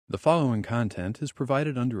The following content is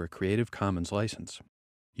provided under a Creative Commons license.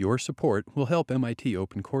 Your support will help MIT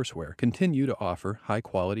OpenCourseware continue to offer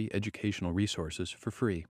high-quality educational resources for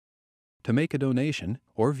free. To make a donation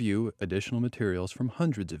or view additional materials from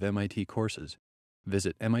hundreds of MIT courses,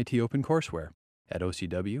 visit MIT OpenCourseware at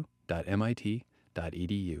ocw.mit.edu.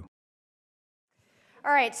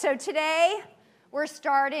 All right, so today we're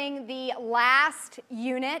starting the last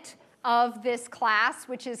unit of this class,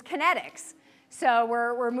 which is kinetics. So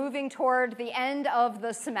we're moving toward the end of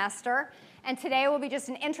the semester, and today will be just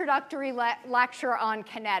an introductory lecture on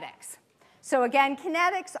kinetics. So again,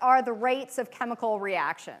 kinetics are the rates of chemical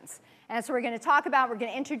reactions. And so we're going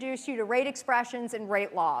to introduce you to rate expressions and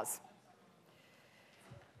rate laws.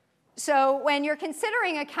 So when you're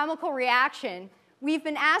considering a chemical reaction, we've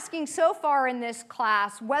been asking so far in this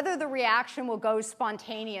class whether the reaction will go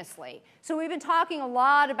spontaneously. So we've been talking a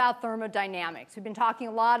lot about thermodynamics. We've been talking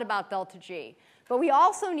a lot about delta G. But we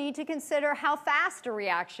also need to consider how fast a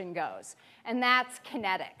reaction goes, and that's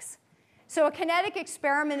kinetics. So a kinetic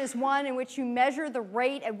experiment is one in which you measure the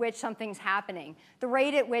rate at which something's happening, the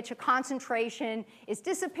rate at which a concentration is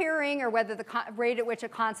disappearing, or whether the rate at which a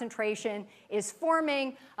concentration is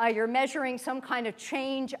forming. You're measuring some kind of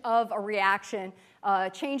change of a reaction,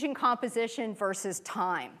 change in composition versus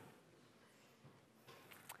time.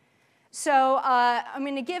 So I'm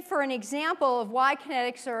going to give for an example of why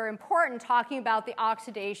kinetics are important, talking about the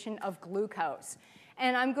oxidation of glucose.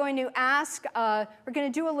 And I'm going to ask, we're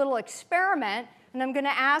going to do a little experiment, and I'm going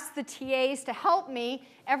to ask the TAs to help me.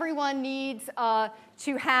 Everyone needs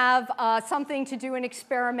to have something to do an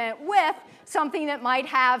experiment with, something that might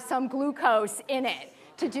have some glucose in it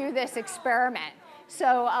to do this experiment.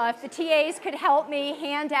 So if the TAs could help me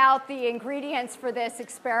hand out the ingredients for this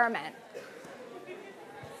experiment.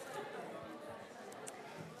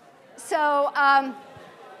 So,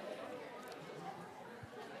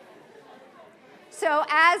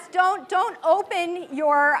 don't open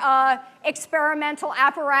your experimental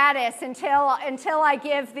apparatus until I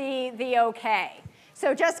give the OK.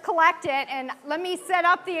 So just collect it, and let me set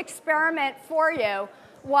up the experiment for you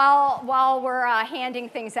while we're handing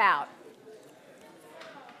things out.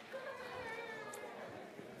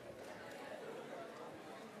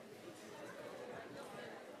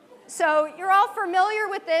 So you're all familiar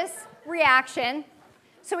with this reaction.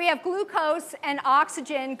 So we have glucose and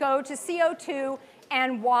oxygen go to CO2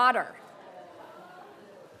 and water.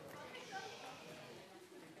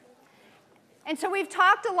 And so we've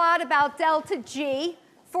talked a lot about delta G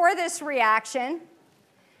for this reaction.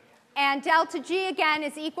 And delta G, again,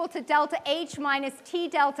 is equal to delta H minus T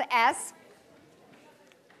delta S.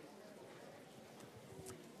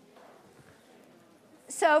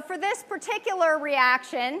 So for this particular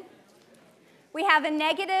reaction, we have a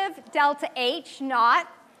negative delta H naught.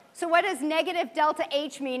 So what does negative delta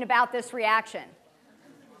H mean about this reaction?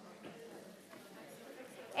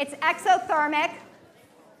 It's exothermic.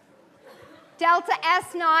 Delta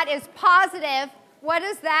S naught is positive. What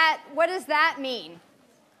does that mean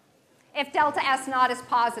if delta S naught is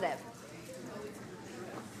positive?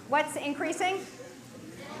 What's increasing?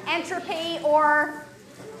 Entropy or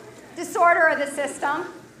disorder of the system,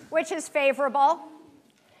 which is favorable.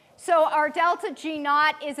 So our delta G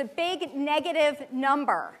naught is a big negative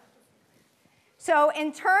number. So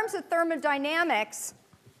in terms of thermodynamics,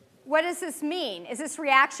 what does this mean? Is this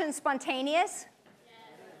reaction spontaneous?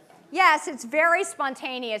 Yes, it's very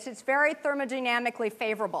spontaneous. It's very thermodynamically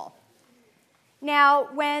favorable. Now,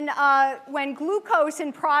 when glucose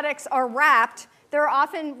and products are wrapped, they're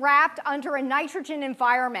often wrapped under a nitrogen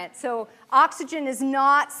environment. So oxygen is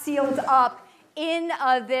not sealed up in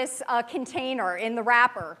this container, in the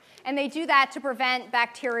wrapper. And they do that to prevent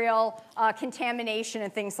bacterial contamination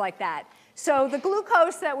and things like that. So the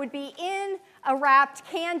glucose that would be in a wrapped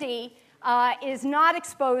candy is not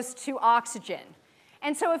exposed to oxygen.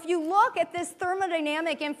 And so if you look at this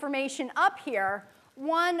thermodynamic information up here,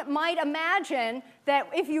 one might imagine that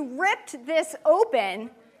if you ripped this open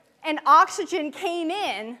and oxygen came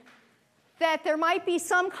in, that there might be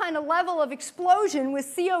some kind of level of explosion with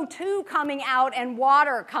CO2 coming out and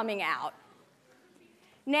water coming out.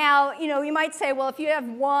 Now, you might say, well, if you have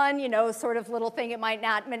one, sort of little thing, it might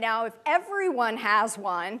not. But now, if everyone has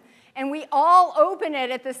one, and we all open it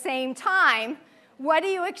at the same time, what do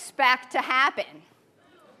you expect to happen?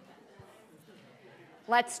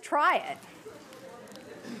 Let's try it.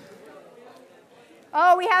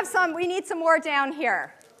 Oh, we need some more down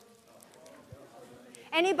here.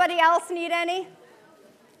 Anybody else need any?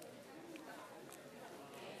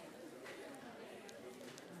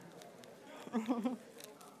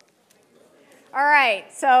 All right,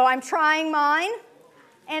 so I'm trying mine,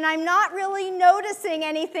 and I'm not really noticing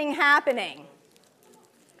anything happening.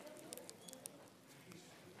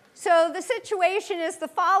 So the situation is the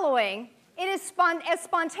following. It is a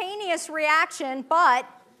spontaneous reaction, but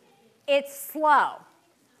it's slow.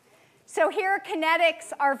 So here,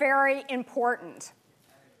 kinetics are very important.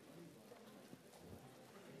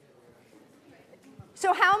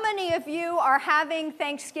 So how many of you are having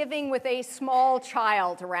Thanksgiving with a small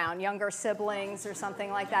child around, younger siblings or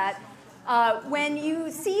something like that? When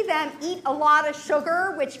you see them eat a lot of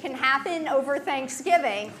sugar, which can happen over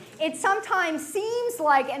Thanksgiving, it sometimes seems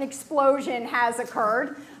like an explosion has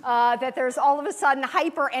occurred, that there's all of a sudden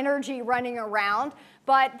hyper energy running around.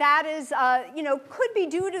 But that is, could be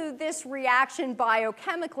due to this reaction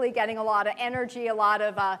biochemically, getting a lot of energy, a lot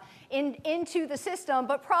of into the system,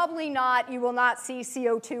 but probably not. You will not see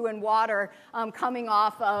CO2 and water coming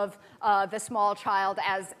off of the small child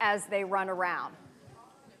as they run around.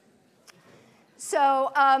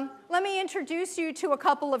 So let me introduce you to a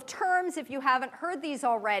couple of terms if you haven't heard these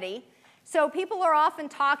already. So people are often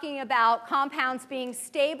talking about compounds being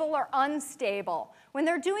stable or unstable. When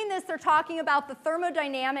they're doing this, they're talking about the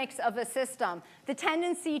thermodynamics of a system, the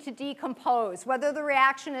tendency to decompose, whether the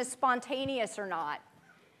reaction is spontaneous or not.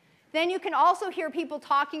 Then you can also hear people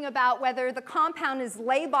talking about whether the compound is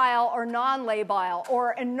labile or non-labile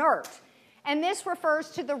or inert. And this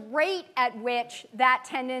refers to the rate at which that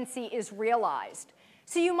tendency is realized.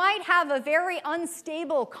 So you might have a very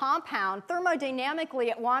unstable compound. Thermodynamically,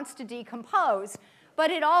 it wants to decompose,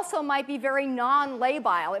 but it also might be very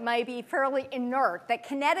non-labile. It might be fairly inert, that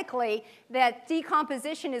kinetically, that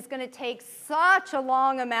decomposition is going to take such a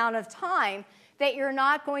long amount of time that you're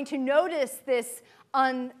not going to notice the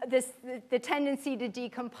tendency to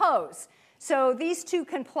decompose. So these two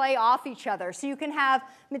can play off each other. So you can have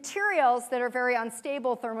materials that are very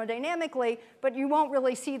unstable thermodynamically, but you won't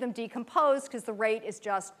really see them decompose because the rate is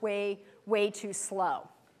just way, way too slow.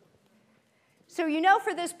 So you know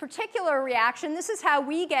for this particular reaction, this is how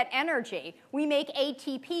we get energy. We make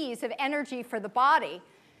ATPs of energy for the body.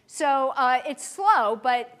 So it's slow,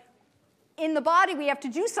 but in the body we have to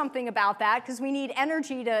do something about that because we need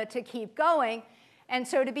energy to keep going. And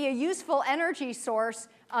so to be a useful energy source,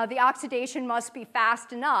 the oxidation must be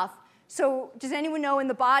fast enough. So does anyone know in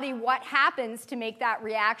the body what happens to make that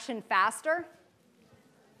reaction faster?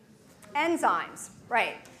 Enzymes,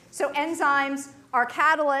 right. So enzymes are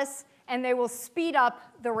catalysts, and they will speed up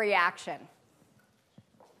the reaction.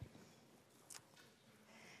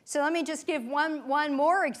 So let me just give one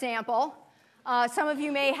more example. Some of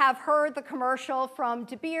you may have heard the commercial from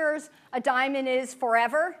De Beers, "A diamond is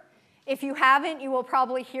forever." If you haven't, you will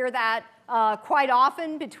probably hear that quite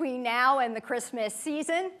often between now and the Christmas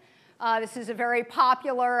season. This is a very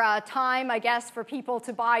popular time, I guess, for people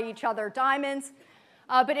to buy each other diamonds.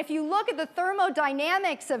 But if you look at the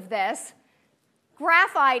thermodynamics of this,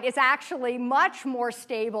 graphite is actually much more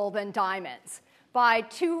stable than diamonds by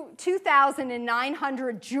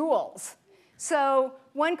 2,900 joules. So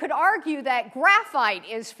one could argue that graphite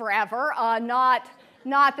is forever, not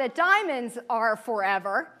that diamonds are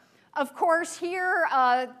forever. Of course, here,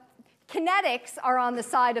 kinetics are on the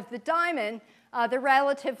side of the diamond. They're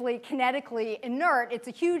relatively kinetically inert. It's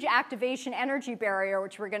a huge activation energy barrier,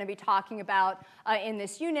 which we're going to be talking about in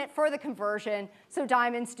this unit for the conversion. So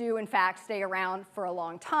diamonds do, in fact, stay around for a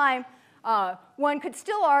long time. One could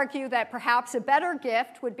still argue that perhaps a better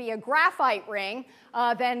gift would be a graphite ring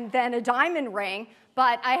than a diamond ring.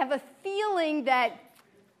 But I have a feeling that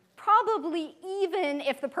probably even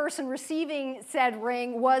if the person receiving said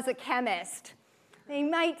ring was a chemist, they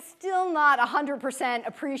might still not 100%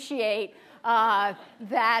 appreciate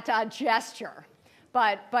that gesture.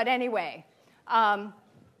 But anyway,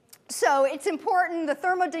 so it's important. The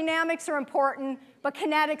thermodynamics are important, but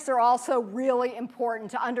kinetics are also really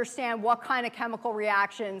important to understand what kind of chemical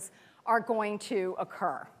reactions are going to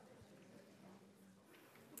occur.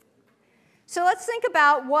 So let's think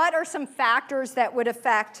about what are some factors that would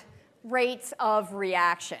affect rates of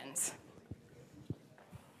reactions.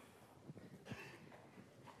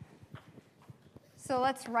 So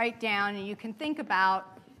let's write down, and you can think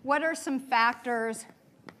about what are some factors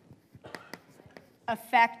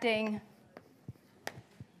affecting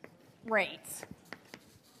rates.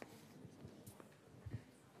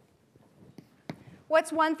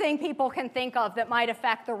 What's one thing people can think of that might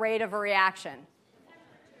affect the rate of a reaction?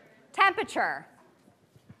 Temperature.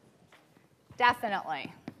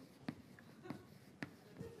 Definitely.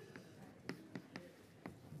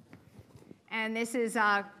 And this is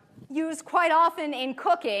used quite often in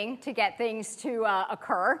cooking to get things to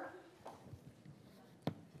occur.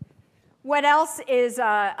 What else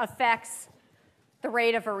affects the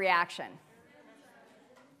rate of a reaction?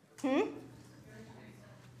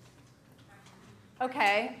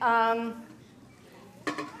 Okay.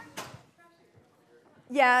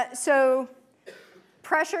 Yeah, so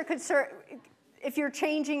pressure could, if you're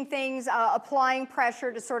changing things, applying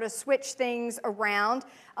pressure to sort of switch things around,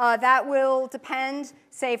 that will depend,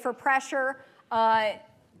 say for pressure,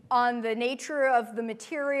 on the nature of the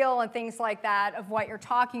material and things like that of what you're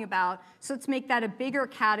talking about. So let's make that a bigger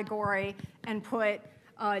category and put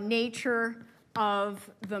nature of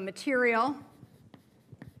the material,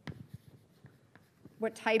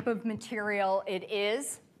 what type of material it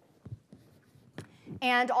is.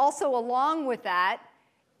 And also along with that,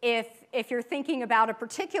 if you're thinking about a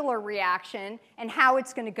particular reaction and how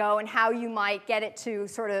it's going to go and how you might get it to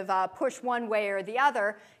sort of push one way or the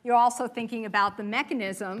other, you're also thinking about the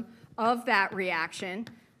mechanism of that reaction.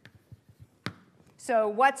 So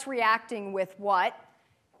what's reacting with what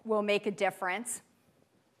will make a difference.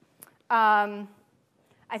 I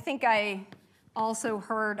think I also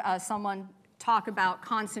heard someone talk about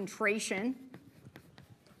concentration,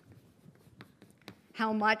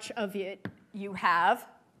 how much of it you have.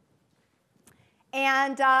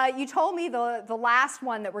 And you told me the last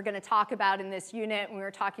one that we're going to talk about in this unit when we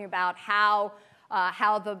were talking about how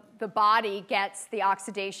the body gets the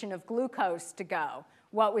oxidation of glucose to go.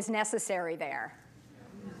 What was necessary there?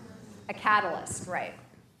 A catalyst, right.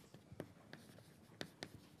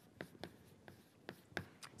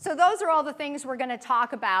 So those are all the things we're going to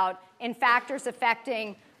talk about in factors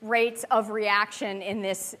affecting rates of reaction in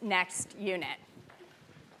this next unit.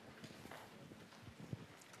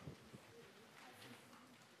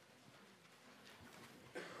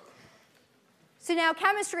 So now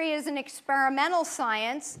chemistry is an experimental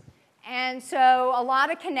science, and so a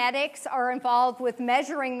lot of kinetics are involved with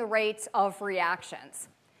measuring the rates of reactions.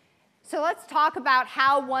 So let's talk about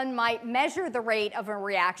how one might measure the rate of a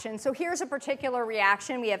reaction. So here's a particular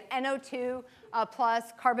reaction. We have NO2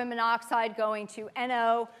 plus carbon monoxide going to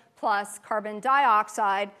NO plus carbon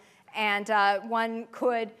dioxide, and one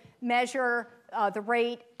could measure the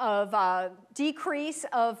rate of decrease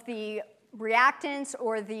of the reactants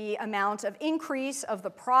or the amount of increase of the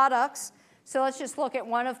products. So let's just look at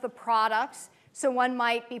one of the products. So one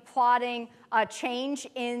might be plotting a change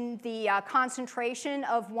in the concentration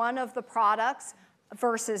of one of the products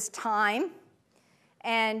versus time.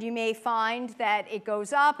 And you may find that it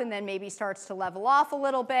goes up and then maybe starts to level off a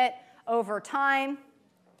little bit over time.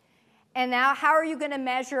 And now how are you going to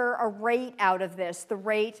measure a rate out of this, the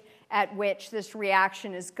rate at which this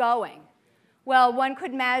reaction is going? Well, one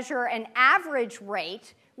could measure an average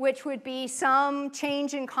rate, which would be some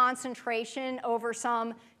change in concentration over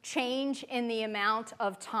some change in the amount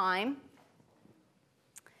of time.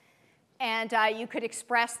 And you could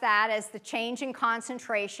express that as the change in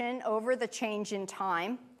concentration over the change in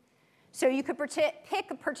time. So you could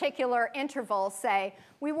pick a particular interval, say,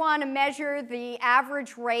 we want to measure the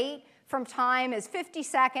average rate from time as 50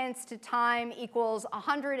 seconds to time equals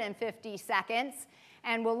 150 seconds.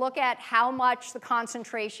 And we'll look at how much the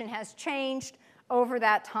concentration has changed over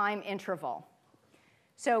that time interval.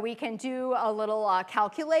 So we can do a little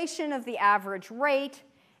calculation of the average rate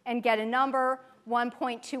and get a number,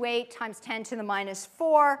 1.28 times 10 to the minus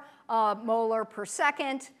 4 molar per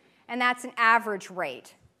second, and that's an average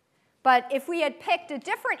rate. But if we had picked a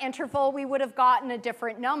different interval, we would have gotten a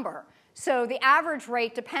different number. So the average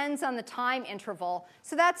rate depends on the time interval,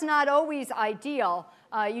 so that's not always ideal.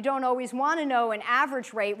 You don't always want to know an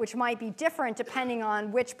average rate, which might be different depending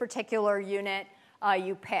on which particular unit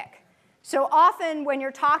you pick. So often when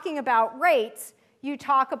you're talking about rates, you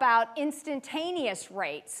talk about instantaneous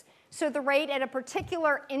rates. So the rate at a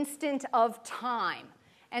particular instant of time.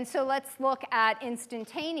 And so let's look at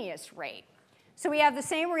instantaneous rate. So we have the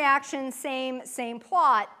same reaction, same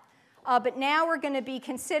plot, but now we're going to be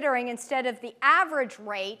considering, instead of the average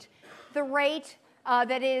rate, the rate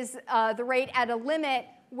that is the rate at a limit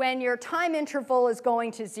when your time interval is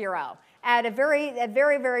going to 0. At a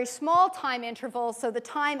very small time interval, so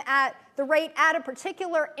the rate at a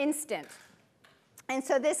particular instant. And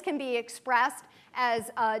so this can be expressed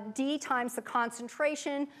as d times the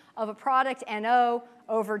concentration of a product NO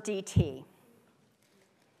over dt.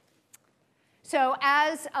 So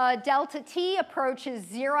as delta t approaches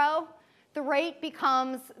 0, the rate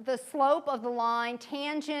becomes the slope of the line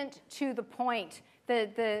tangent to the point,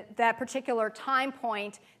 that particular time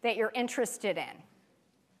point that you're interested in.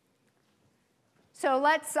 So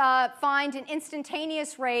let's find an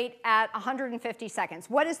instantaneous rate at 150 seconds.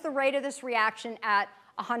 What is the rate of this reaction at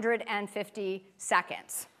 150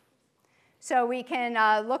 seconds? So we can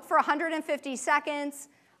look for 150 seconds.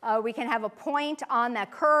 We can have a point on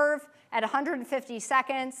that curve at 150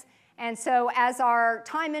 seconds. And so as our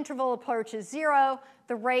time interval approaches 0,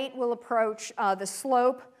 the rate will approach the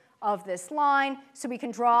slope of this line. So we can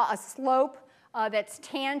draw a slope that's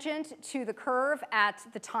tangent to the curve at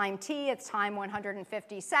the time t. It's time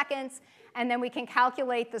 150 seconds. And then we can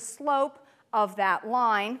calculate the slope of that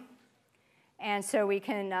line. And so we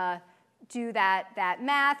can do that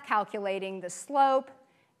math, calculating the slope.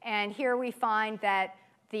 And here we find that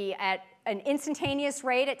at an instantaneous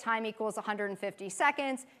rate at time equals 150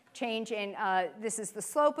 seconds, change in, this is the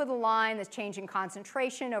slope of the line, this change in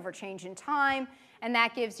concentration over change in time, and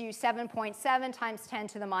that gives you 7.7 times 10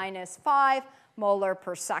 to the minus 5 molar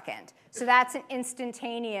per second. So that's an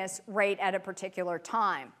instantaneous rate at a particular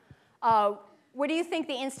time. What do you think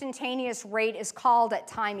the instantaneous rate is called at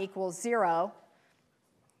time equals 0?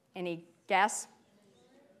 Any guess?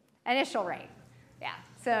 Initial rate. Yeah.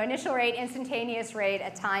 So initial rate, instantaneous rate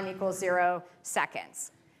at time equals 0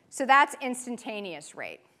 seconds. So that's instantaneous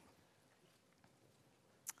rate.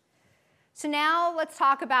 So now let's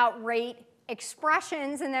talk about rate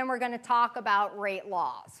expressions, and then we're going to talk about rate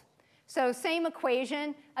laws. So same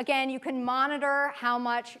equation. Again, you can monitor how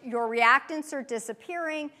much your reactants are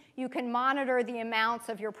disappearing. You can monitor the amounts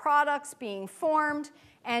of your products being formed,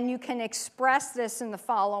 and you can express this in the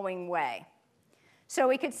following way. So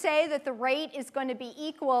we could say that the rate is going to be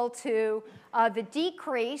equal to the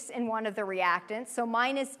decrease in one of the reactants, so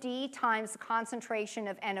minus d times the concentration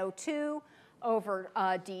of NO2 over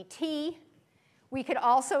dt. We could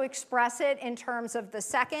also express it in terms of the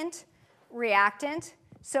second reactant,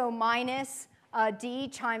 so minus d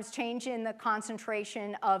times change in the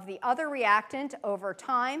concentration of the other reactant over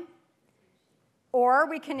time. Or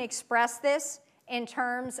we can express this in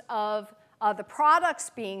terms of the products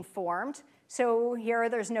being formed. So here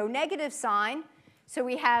there's no negative sign. So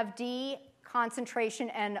we have d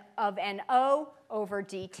concentration of NO over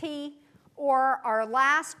dt, or our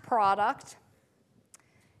last product,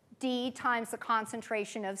 d times the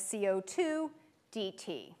concentration of CO2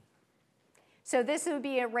 dt. So this would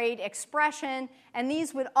be a rate expression, and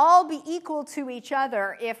these would all be equal to each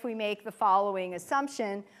other if we make the following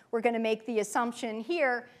assumption. We're going to make the assumption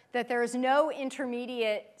here that there's no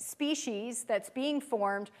intermediate species that's being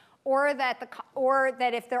formed, or that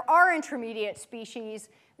if there are intermediate species,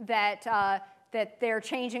 that their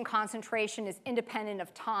change in concentration is independent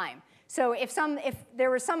of time. So if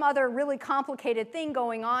there was some other really complicated thing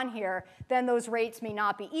going on here, then those rates may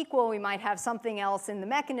not be equal. We might have something else in the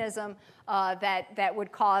mechanism that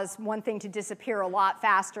would cause one thing to disappear a lot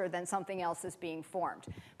faster than something else is being formed.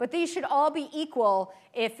 But these should all be equal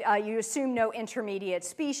if you assume no intermediate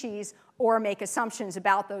species or make assumptions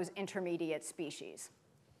about those intermediate species.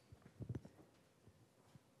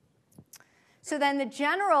 So then the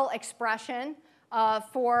general expression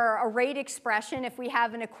for a rate expression, if we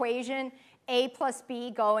have an equation A plus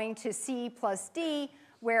B going to C plus D,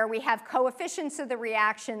 where we have coefficients of the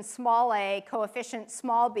reaction small a, coefficient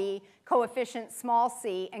small b, coefficient small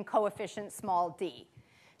c, and coefficient small d.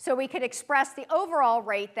 So we could express the overall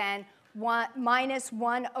rate then minus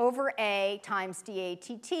 1 over a times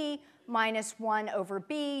dATT minus 1 over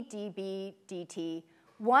b dB dt,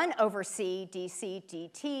 1 over c dC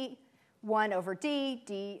dt, 1 over d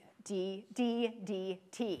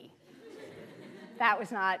dt. That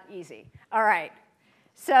was not easy. All right.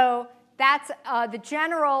 So that's the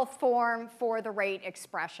general form for the rate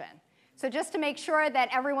expression. So just to make sure that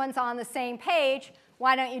everyone's on the same page,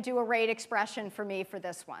 why don't you do a rate expression for me for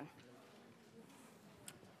this one?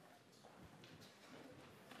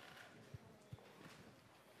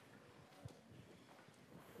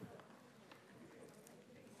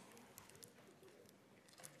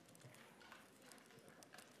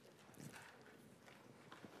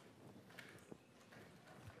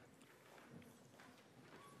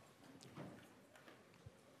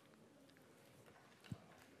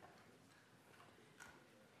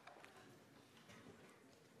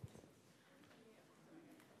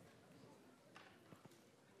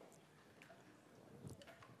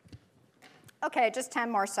 Okay, just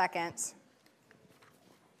 10 more seconds.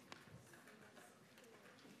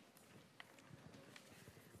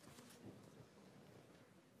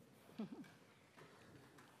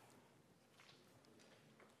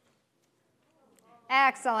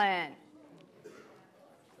 Excellent.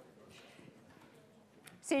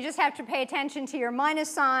 So you just have to pay attention to your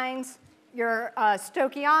minus signs, your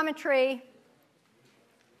stoichiometry,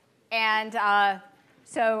 and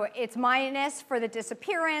so it's minus for the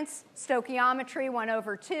disappearance, stoichiometry 1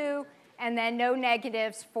 over 2, and then no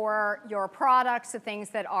negatives for your products, the things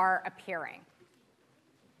that are appearing.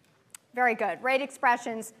 Very good. Rate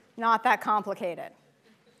expressions, not that complicated.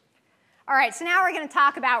 All right, so now we're going to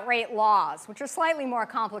talk about rate laws, which are slightly more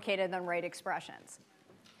complicated than rate expressions.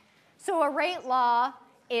 So a rate law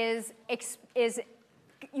is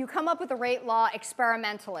you come up with a rate law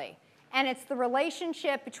experimentally. And it's the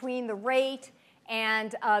relationship between the rate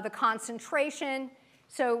and the concentration.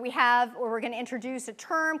 So we're going to introduce a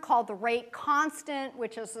term called the rate constant,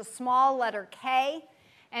 which is a small letter k.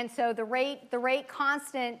 And so the rate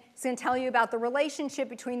constant is going to tell you about the relationship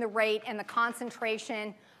between the rate and the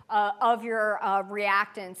concentration of your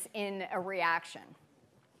reactants in a reaction.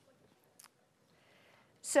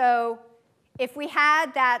 So if we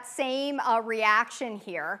had that same reaction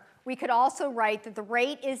here, we could also write that the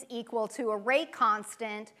rate is equal to a rate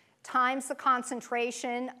constant times the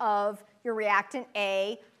concentration of your reactant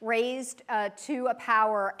A raised to a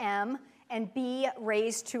power m and B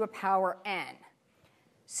raised to a power n.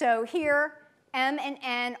 So here, m and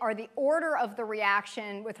n are the order of the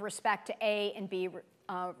reaction with respect to A and B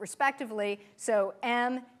respectively. So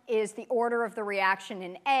m is the order of the reaction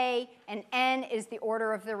in A, and n is the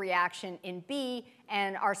order of the reaction in B,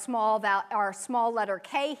 and our small letter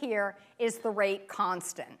k here is the rate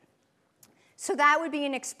constant. So that would be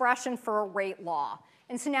an expression for a rate law.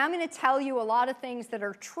 And so now I'm going to tell you a lot of things that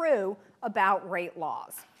are true about rate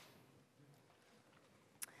laws.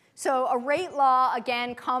 So a rate law,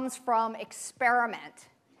 again, comes from experiment.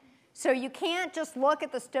 So you can't just look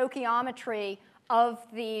at the stoichiometry of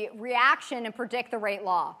the reaction and predict the rate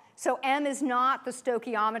law. So m is not the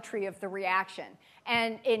stoichiometry of the reaction,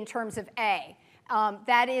 and in terms of A.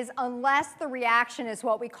 That is, unless the reaction is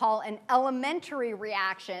what we call an elementary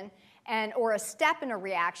reaction or a step in a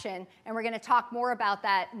reaction, and we're going to talk more about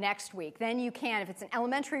that next week. Then you can, if it's an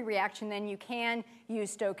elementary reaction, then you can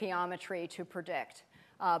use stoichiometry to predict.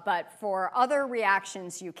 But for other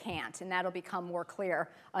reactions, you can't, and that'll become more clear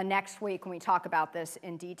next week when we talk about this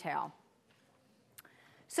in detail.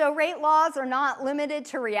 So rate laws are not limited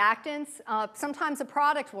to reactants. Sometimes a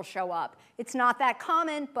product will show up. It's not that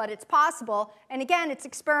common, but it's possible. And again, it's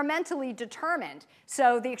experimentally determined.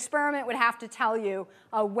 So the experiment would have to tell you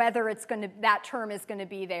whether that term is going to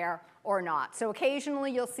be there or not. So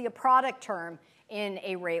occasionally you'll see a product term in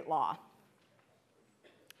a rate law.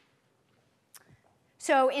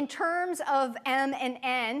 So in terms of m and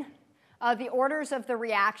n, the orders of the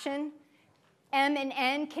reaction, m and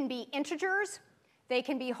n can be integers. They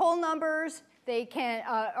can be whole numbers, they can,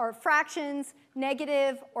 or fractions,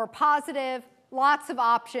 negative or positive, lots of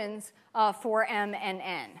options for m and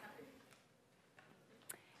n.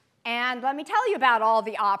 And let me tell you about all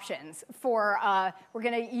the options for, we're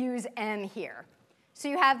going to use m here. So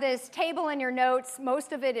you have this table in your notes.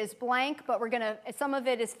 Most of it is blank, but some of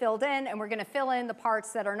it is filled in, and we're going to fill in the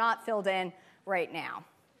parts that are not filled in right now.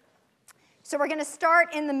 So we're going to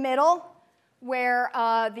start in the middle, where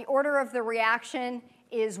the order of the reaction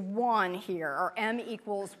is 1 here, or m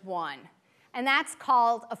equals 1. And that's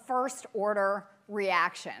called a first order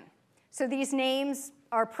reaction. So these names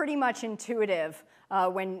are pretty much intuitive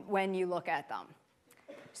when you look at them.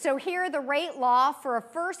 So here the rate law for a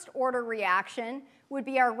first order reaction would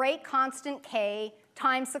be our rate constant K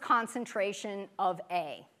times the concentration of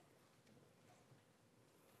A.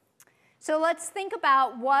 So let's think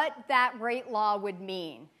about what that rate law would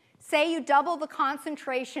mean. Say you double the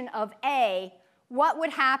concentration of A, what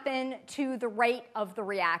would happen to the rate of the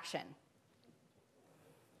reaction?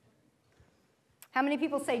 How many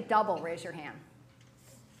people say double? Raise your hand.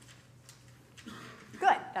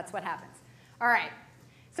 Good, that's what happens. All right,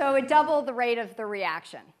 so it would double the rate of the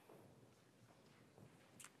reaction.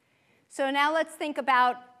 So now let's think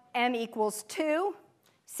about m equals 2.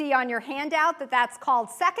 See on your handout that that's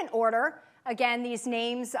called second order. Again, these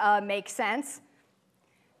names make sense.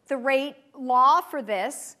 The rate law for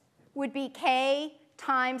this would be K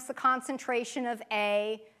times the concentration of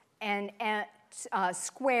A and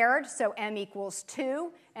squared, so m equals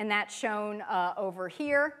 2, and that's shown over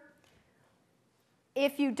here.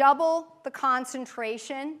 If you double the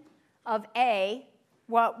concentration of A,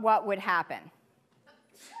 what would happen?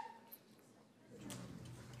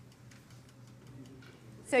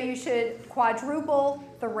 So you should quadruple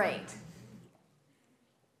the rate.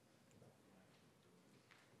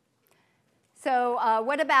 So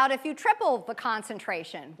what about if you triple the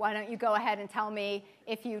concentration? Why don't you go ahead and tell me,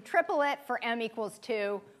 if you triple it for m equals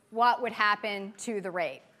 2, what would happen to the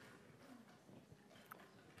rate?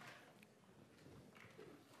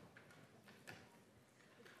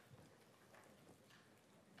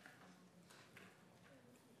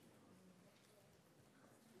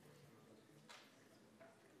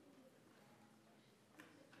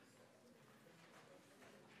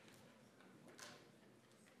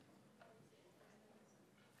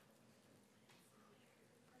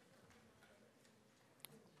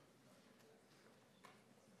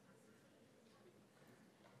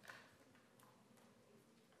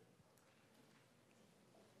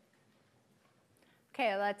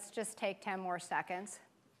 OK, let's just take 10 more seconds.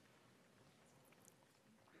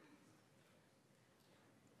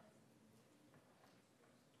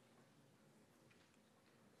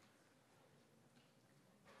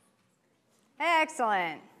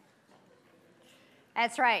 Excellent.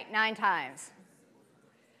 That's right, 9 times.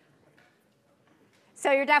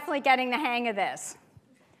 So you're definitely getting the hang of this.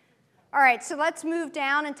 All right, so let's move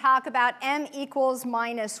down and talk about m equals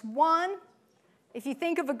minus 1. If you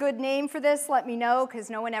think of a good name for this, let me know, because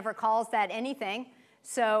no one ever calls that anything.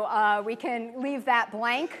 So we can leave that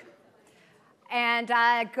blank. And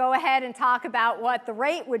go ahead and talk about what the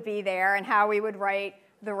rate would be there and how we would write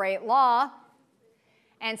the rate law.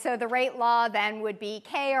 And so the rate law then would be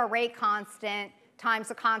k, our rate constant, times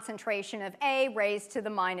the concentration of A raised to the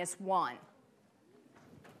minus 1.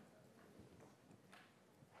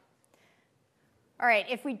 All right,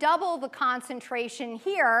 if we double the concentration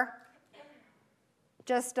here,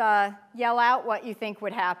 just yell out what you think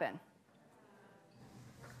would happen.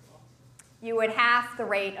 You would half the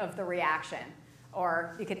rate of the reaction.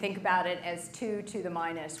 Or you could think about it as 2 to the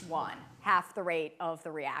minus 1, half the rate of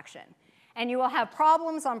the reaction. And you will have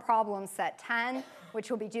problems on problem set 10, which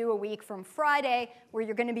will be due a week from Friday, where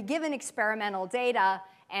you're going to be given experimental data,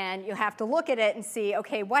 and you have to look at it and see,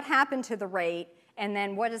 OK, what happened to the rate, and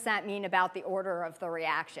then what does that mean about the order of the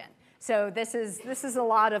reaction? So this is a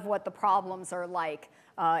lot of what the problems are like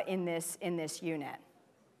in this unit.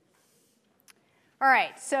 All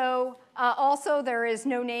right, so also there is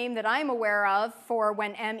no name that I'm aware of for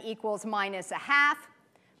when m equals minus a half,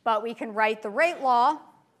 but we can write the rate law.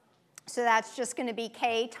 So that's just going to be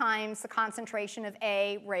k times the concentration of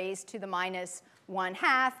A raised to the minus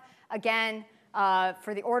 1/2. Again,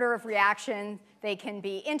 for the order of reaction, they can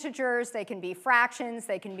be integers, they can be fractions,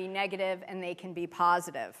 they can be negative, and they can be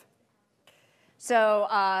positive. So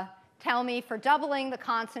tell me, for doubling the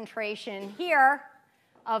concentration here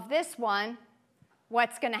of this one,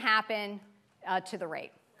 what's going to happen to the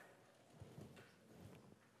rate?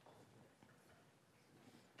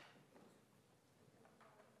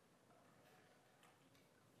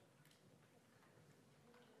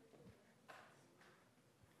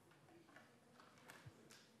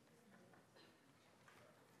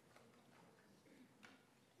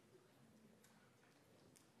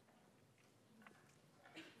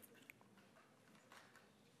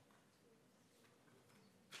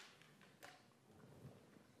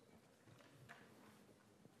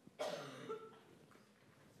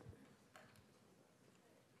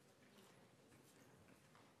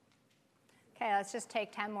 OK, let's just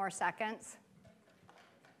take 10 more seconds.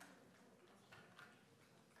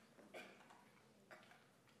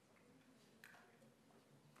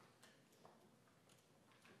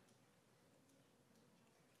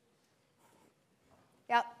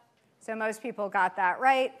 Yep, so most people got that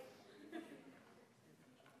right.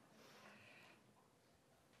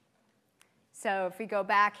 So if we go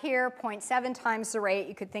back here, 0.7 times the rate,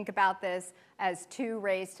 you could think about this as 2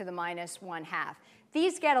 raised to the minus 1/2.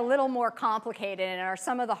 These get a little more complicated and are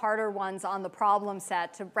some of the harder ones on the problem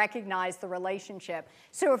set to recognize the relationship.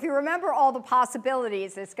 So if you remember all the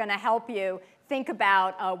possibilities, it's going to help you think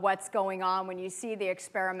about what's going on when you see the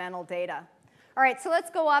experimental data. All right, so let's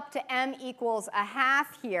go up to m equals a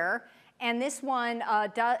half here. And this one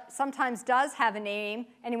sometimes does have a name.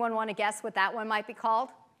 Anyone want to guess what that one might be called?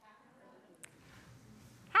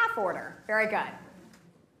 Half order. Very good.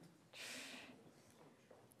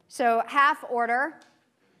 So half order.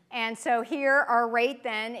 And so here our rate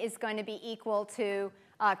then is going to be equal to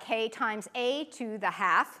k times A to the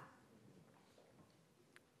half.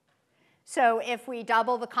 So if we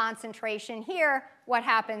double the concentration here, what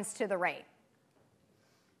happens to the rate?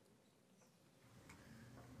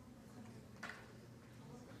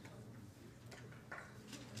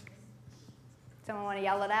 Someone want to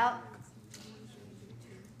yell it out?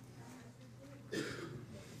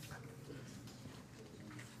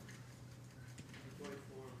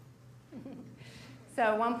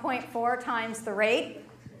 So 1.4 times the rate.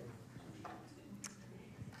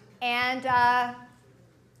 And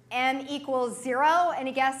m equals 0.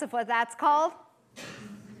 Any guess of what that's called?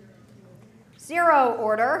 0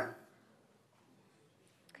 order.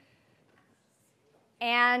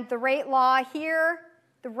 And the rate law here,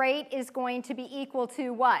 the rate is going to be equal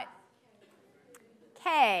to what?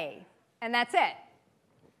 K. And that's it.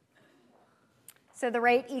 So the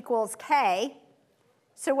rate equals K.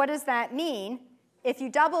 So what does that mean? If you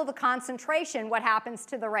double the concentration, what happens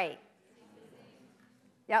to the rate?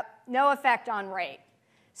 Yep, no effect on rate.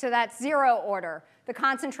 So that's 0 order. The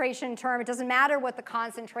concentration term, it doesn't matter what the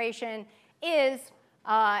concentration is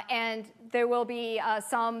And there will be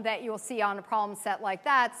some that you'll see on a problem set like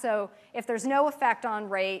that. So if there's no effect on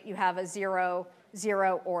rate, you have a 0,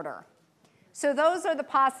 0 order. So those are the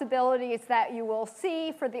possibilities that you will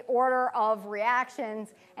see for the order of reactions.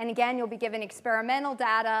 And again, you'll be given experimental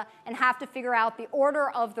data and have to figure out the order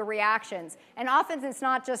of the reactions. And often it's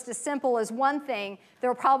not just as simple as one thing. There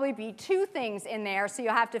will probably be two things in there, so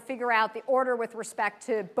you'll have to figure out the order with respect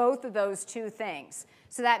to both of those two things.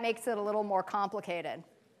 So that makes it a little more complicated.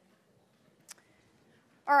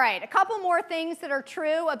 All right, a couple more things that are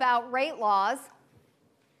true about rate laws.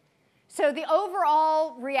 So the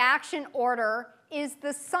overall reaction order is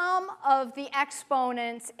the sum of the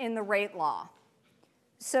exponents in the rate law.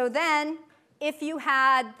 So then, if you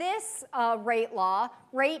had this rate law,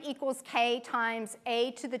 rate equals k times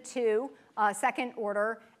a to the 2, second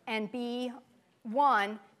order, and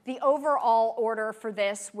b1, the overall order for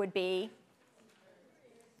this would be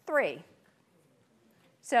 3.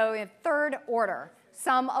 So in third order,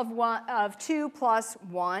 sum of 2 plus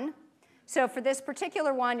 1. So for this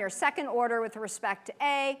particular one, your second order with respect to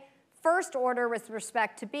A, first order with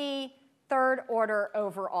respect to B, third order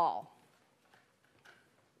overall.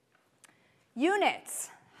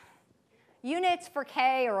 Units. Units for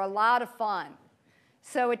K are a lot of fun.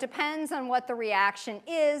 So it depends on what the reaction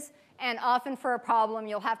is, and often for a problem,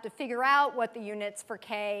 you'll have to figure out what the units for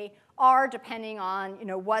K are, depending on,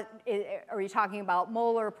 what are you talking about,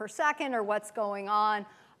 molar per second, or what's going on.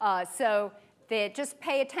 Just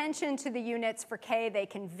pay attention to the units for K. They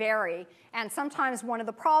can vary. And sometimes one of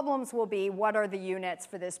the problems will be, what are the units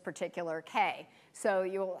for this particular K? So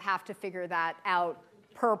you'll have to figure that out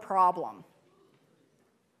per problem.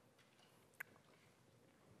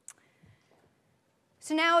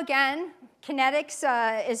 So now again, kinetics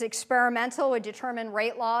is experimental. We determine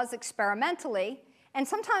rate laws experimentally. And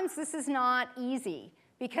sometimes this is not easy,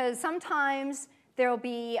 because sometimes there will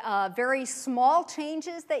be very small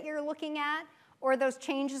changes that you're looking at, or those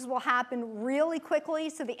changes will happen really quickly,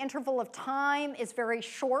 so the interval of time is very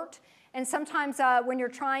short. And sometimes when you're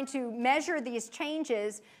trying to measure these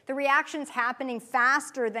changes, the reaction's happening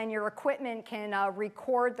faster than your equipment can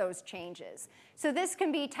record those changes. So this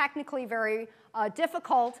can be technically very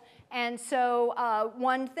difficult. And so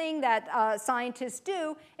one thing that scientists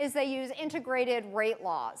do is they use integrated rate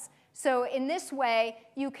laws. So in this way,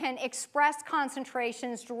 you can express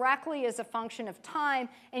concentrations directly as a function of time,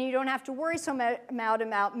 and you don't have to worry so much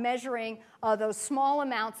about measuring those small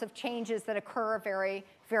amounts of changes that occur very,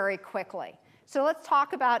 very quickly. So let's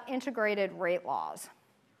talk about integrated rate laws.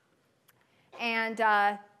 And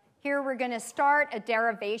here we're going to start a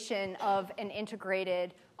derivation of an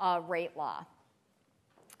integrated rate law.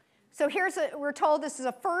 So we're told this is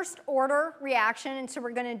a first order reaction, and so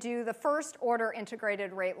we're going to do the first order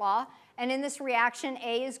integrated rate law. And in this reaction,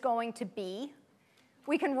 A is going to B.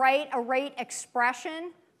 We can write a rate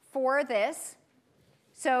expression for this.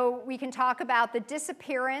 So we can talk about the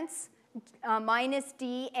disappearance minus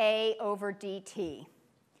dA over dt.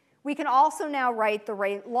 We can also now write the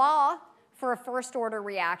rate law for a first order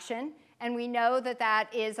reaction. And we know that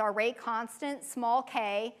that is our rate constant, small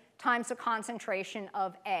k, times the concentration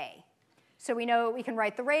of A. So we know we can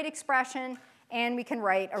write the rate expression, and we can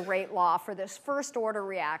write a rate law for this first order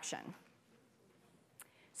reaction.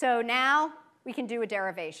 So now we can do a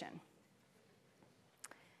derivation.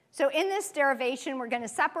 So in this derivation, we're going to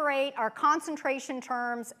separate our concentration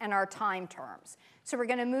terms and our time terms. So we're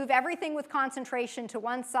going to move everything with concentration to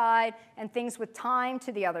one side and things with time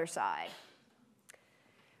to the other side.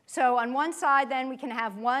 So on one side, then, we can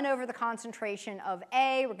have 1 over the concentration of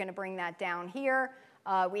A. We're going to bring that down here.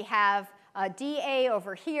 We have dA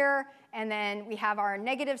over here, and then we have our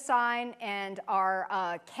negative sign and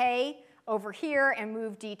our K over here, and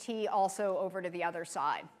move dt also over to the other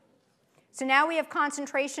side. So now we have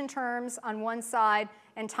concentration terms on one side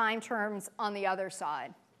and time terms on the other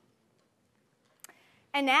side.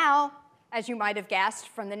 And now, as you might have guessed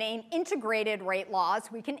from the name integrated rate laws,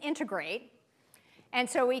 we can integrate. And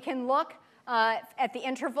so we can look at the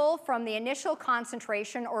interval from the initial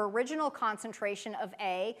concentration or original concentration of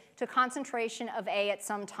A to concentration of A at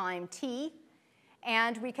some time t.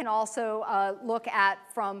 And we can also look at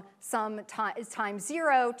from some time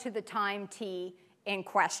 0 to the time t in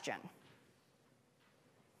question.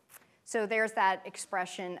 So there's that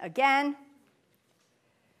expression again.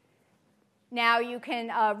 Now you can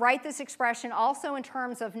write this expression also in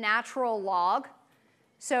terms of natural log.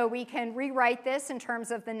 So we can rewrite this in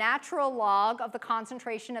terms of the natural log of the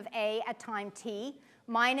concentration of A at time t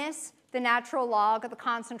minus the natural log of the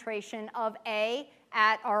concentration of A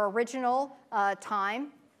at our original time,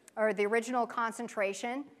 or the original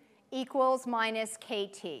concentration, equals minus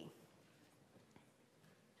kt.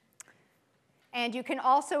 And you can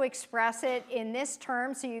also express it in this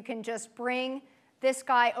term, so you can just bring this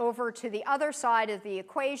guy over to the other side of the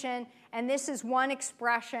equation, and this is one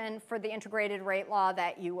expression for the integrated rate law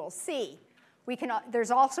that you will see.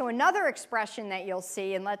 There's also another expression that you'll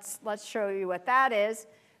see, and let's show you what that is.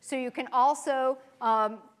 So you can also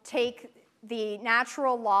take the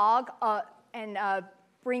natural log and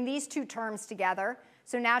bring these two terms together.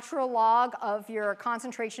 So natural log of your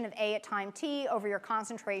concentration of A at time t over your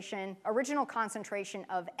original concentration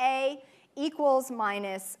of A equals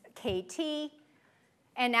minus kT.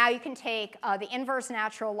 And now you can take the inverse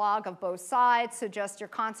natural log of both sides, so just your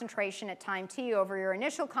concentration at time t over your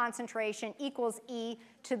initial concentration equals e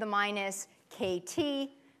to the minus kT.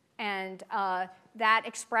 And that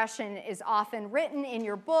expression is often written in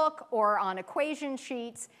your book or on equation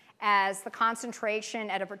sheets as the concentration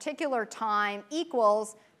at a particular time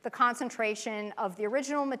equals the concentration of the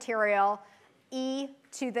original material, e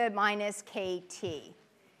to the minus kT.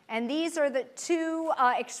 And these are the two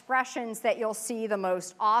expressions that you'll see the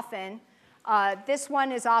most often. This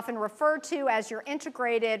one is often referred to as your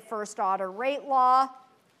integrated first-order rate law,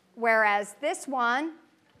 whereas this one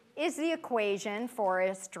is the equation for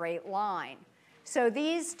a straight line. So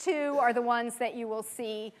these two are the ones that you will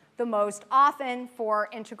see the most often for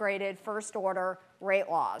integrated first-order rate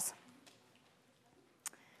laws.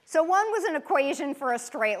 So one was an equation for a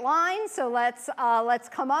straight line, so let's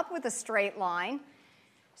come up with a straight line.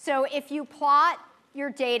 So if you plot your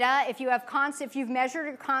data, if you've measured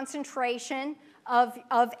your concentration of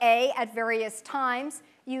A at various times,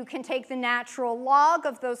 you can take the natural log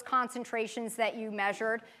of those concentrations that you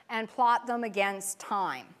measured and plot them against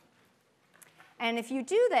time. And if you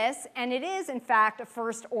do this, and it is in fact a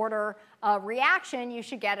first order reaction, you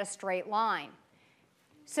should get a straight line.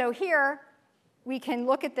 So here we can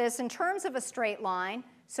look at this in terms of a straight line.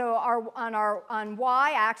 So on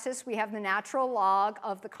y-axis, we have the natural log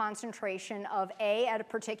of the concentration of A at a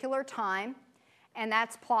particular time, and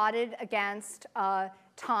that's plotted against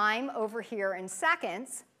time over here in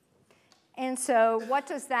seconds. And so what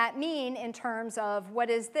does that mean in terms of what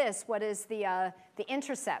is this? What is the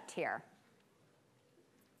intercept here?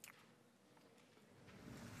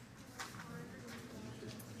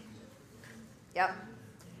 Yep.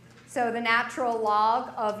 So the natural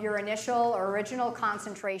log of your initial or original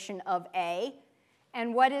concentration of A.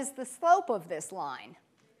 And what is the slope of this line?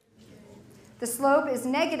 The slope is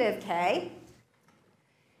negative K.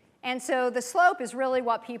 And so the slope is really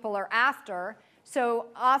what people are after. So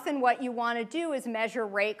often what you want to do is measure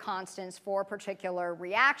rate constants for particular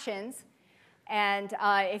reactions. And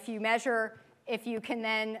if you can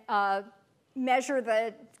then measure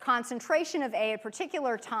the concentration of A at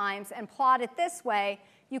particular times and plot it this way,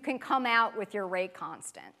 you can come out with your rate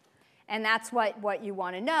constant. And that's what you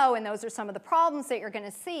want to know, and those are some of the problems that you're going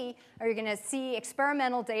to see. You're going to see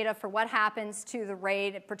experimental data for what happens to the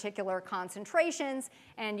rate at particular concentrations,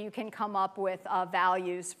 and you can come up with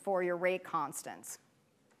values for your rate constants.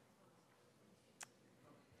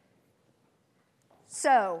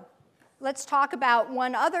 So let's talk about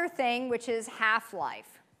one other thing, which is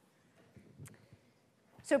half-life.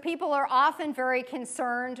 So people are often very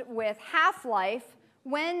concerned with half-life.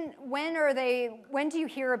 When do you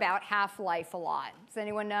hear about half-life a lot? Does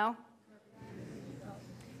anyone know?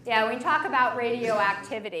 Yeah, we talk about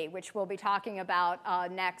radioactivity, which we'll be talking about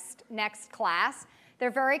next class. They're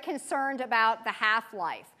very concerned about the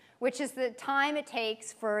half-life, which is the time it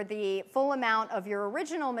takes for the full amount of your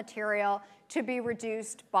original material to be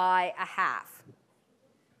reduced by a half.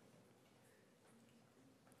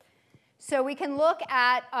 So we can look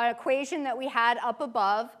at an equation that we had up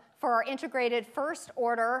above for our integrated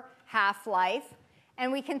first-order half-life.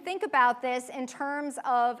 And we can think about this in terms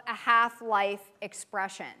of a half-life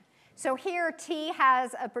expression. So here, T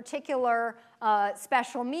has a particular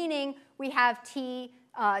special meaning. We have T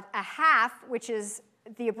a half, which is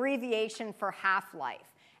the abbreviation for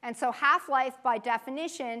half-life. And so half-life, by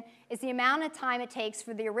definition, is the amount of time it takes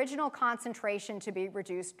for the original concentration to be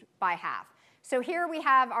reduced by half. So here we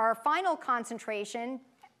have our final concentration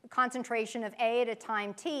of A at a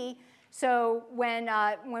time t. So when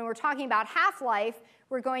we're talking about half-life,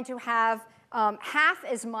 we're going to have half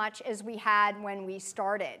as much as we had when we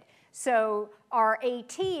started. So our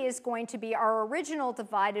AT is going to be our original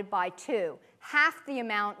divided by 2, half the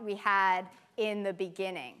amount we had in the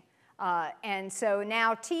beginning. And so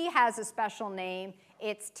now T has a special name.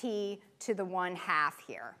 It's T to the 1/2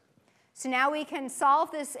 here. So now we can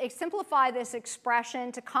simplify this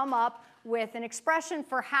expression to come up with an expression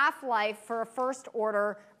for half-life for a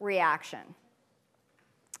first-order reaction.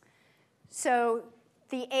 So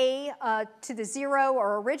the A to the 0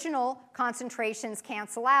 or original concentrations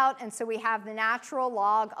cancel out, and so we have the natural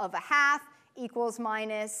log of 1/2 equals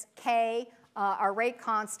minus K, our rate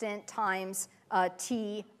constant, times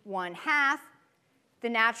T 1/2. The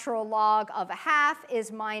natural log of 1/2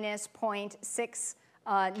 is minus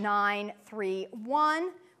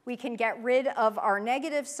 0.6931. We can get rid of our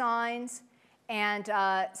negative signs and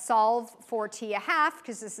solve for T 1/2,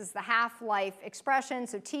 because this is the half-life expression.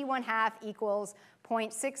 So T 1/2 equals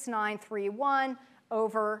 0.6931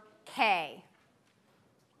 over K.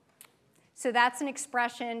 So that's an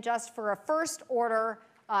expression just for a first-order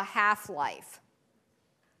half-life.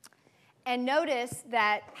 And notice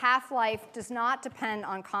that half-life does not depend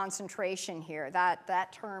on concentration here.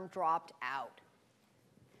 That term dropped out.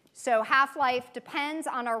 So half-life depends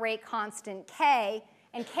on our rate constant K,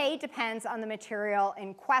 and K depends on the material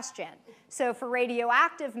in question. So for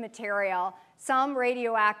radioactive material, some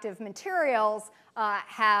radioactive materials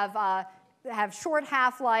have short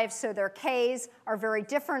half-lives, so their Ks are very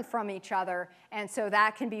different from each other, and so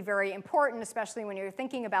that can be very important, especially when you're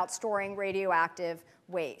thinking about storing radioactive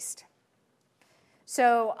waste.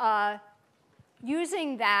 So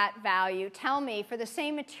using that value, tell me, for the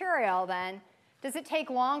same material then, does it take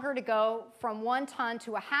longer to go from 1 ton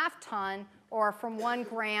to 1/2 ton, or from 1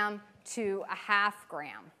 gram to 1/2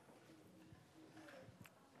 gram?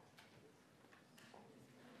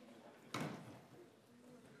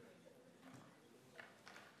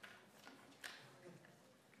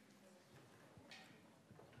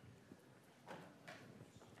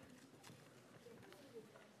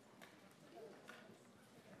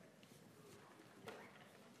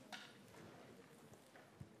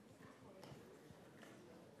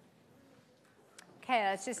 Okay,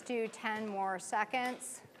 let's just do 10 more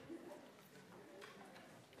seconds.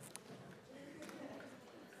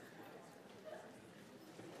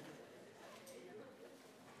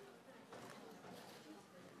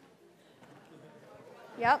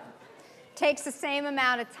 Yep. Takes the same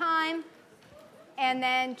amount of time. And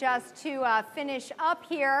then just to finish up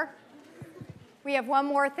here, we have one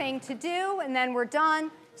more thing to do, and then we're done.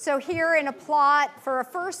 So here in a plot for a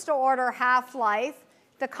first-order half-life,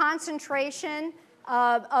 the concentration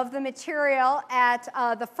of the material at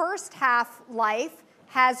the first half-life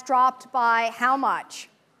has dropped by how much?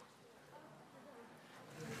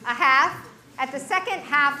 1/2. At the second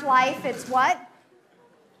half-life, it's what?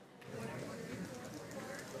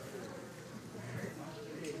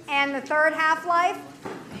 And the third half-life?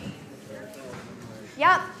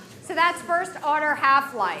 Yep. So that's first-order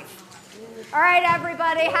half-life. All right,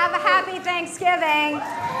 everybody, have a happy Thanksgiving.